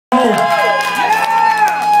home.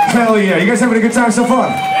 Hell yeah. You guys having a good time so far?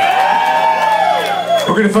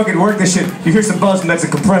 We're gonna fucking work this shit. You hear some buzzing, that's a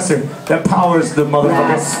compressor. That powers the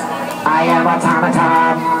motherfuckers. I am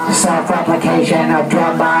Automaton, self-replication of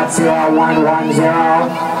Drumbot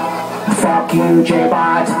 0110. Fuck you,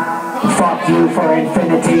 J-Bot. Fuck you for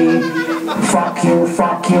infinity. Fuck you,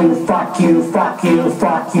 fuck you, fuck you, fuck you,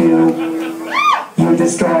 fuck you. You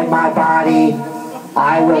destroyed my body.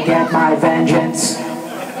 I will get my vengeance.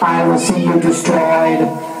 I will see you destroyed.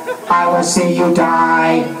 I will see you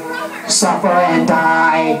die. Suffer and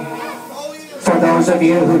die. For those of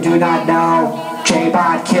you who do not know,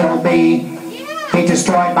 J-Bot killed me. He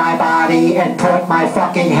destroyed my body and put my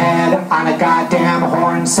fucking head on a goddamn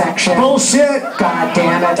horn section. Bullshit! God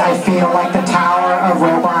damn it, I feel like the tower of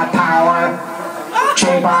robot power.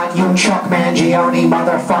 J-Bot, you Chuck Mangione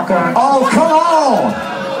motherfucker. Oh, come on!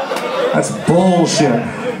 That's bullshit.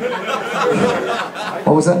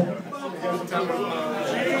 What was that?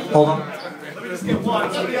 Hold on.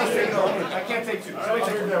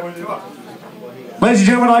 Ladies and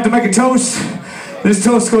gentlemen, I'd like to make a toast. This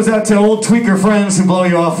toast goes out to old tweaker friends who blow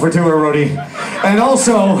you off for tour, Rody. And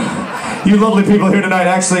also, you lovely people here tonight.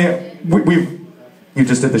 Actually, you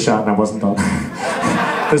just did the shot and I wasn't done.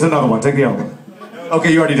 There's another one. Take the other one.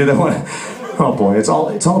 Okay, you already did that one. Oh boy, it's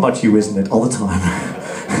all about you, isn't it? All the time.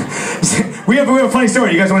 we have a funny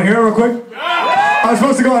story. You guys want to hear it real quick? I was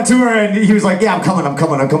supposed to go on tour and he was like, yeah, I'm coming.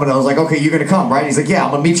 I was like, okay, you're gonna come, right? He's like, yeah,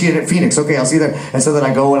 I'm gonna meet you at Phoenix. Okay, I'll see you there. And so then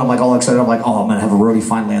I go and I'm like all excited. I'm like, oh, I'm gonna have a roadie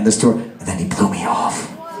finally on this tour. And then he blew me off.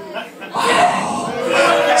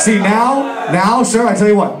 Wow. See, now, sir, I tell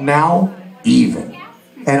you what, now, even.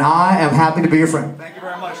 And I am happy to be your friend. Thank you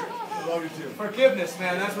very much. I love you too. Forgiveness,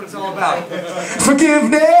 man, that's what it's all about.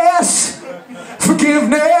 Forgiveness!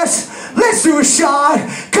 Forgiveness! Let's do a shot!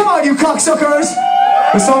 Come on, you cocksuckers!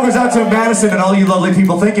 The song goes out to Madison and all you lovely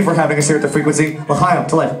people. Thank you for having us here at the Frequency. L'chaim,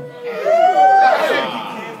 to life.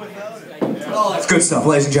 It's good stuff,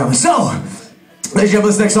 ladies and gentlemen. So, ladies and gentlemen,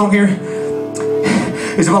 this next song here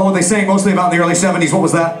is about what they sang mostly about in the early 70s. What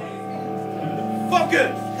was that?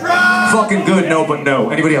 Fucking drugs! Fucking good, no, but no.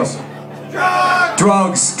 Anybody else?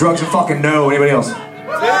 Drugs! Drugs and fucking no. Anybody else?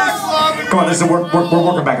 Come on, this is we're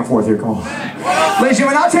working back and forth here. Come on, ladies and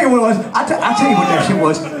gentlemen. I'll tell you what it was. I'll tell you what that shit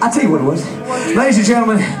was. I'll tell you what it was. Ladies and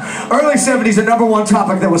gentlemen, early 70s, the #1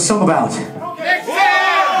 topic that was sung about.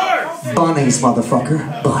 Bunnies,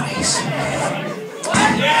 motherfucker. Bunnies.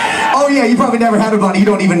 Oh yeah, you probably never had a bunny. You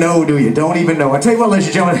don't even know, do you? Don't even know. I tell you what, ladies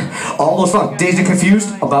and gentlemen, all those fuck Dazed and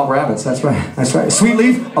Confused about rabbits. That's right. That's right. Sweet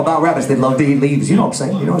Leaf about rabbits. They love to eat leaves. You know what I'm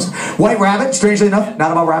saying? You know what I'm saying? White Rabbit, strangely enough,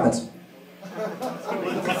 not about rabbits.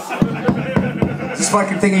 Is this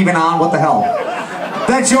fucking thing even on? What the hell?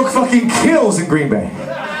 That joke fucking kills in Green Bay.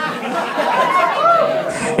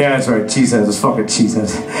 Yeah, that's right. Cheeseheads. It's fucking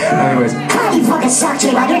cheeseheads. Anyways. God, you fucking suck,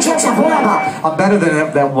 J-Bot. Your jokes are horrible. I'm better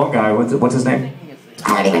than that one guy. What's his name?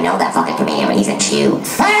 I don't even know that fucking comedian, but he's a Jew.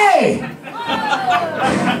 Hey!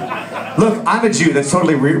 Look, I'm a Jew. That's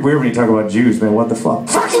totally weird when you talk about Jews, man. What the fuck?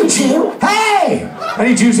 Fuck you, Jew! Hey!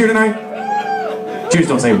 Any Jews here tonight? Jews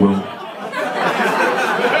don't say woo.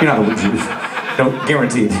 You're not a woo Jew. No,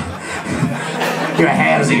 guaranteed. You're a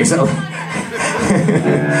hands of yourself.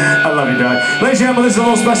 I love you, dog. Ladies and gentlemen, this is a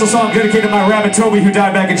little special song dedicated to my rabbit Toby who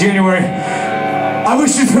died back in January. I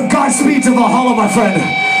wish you Godspeed to Valhalla, my friend.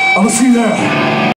 I will see you there.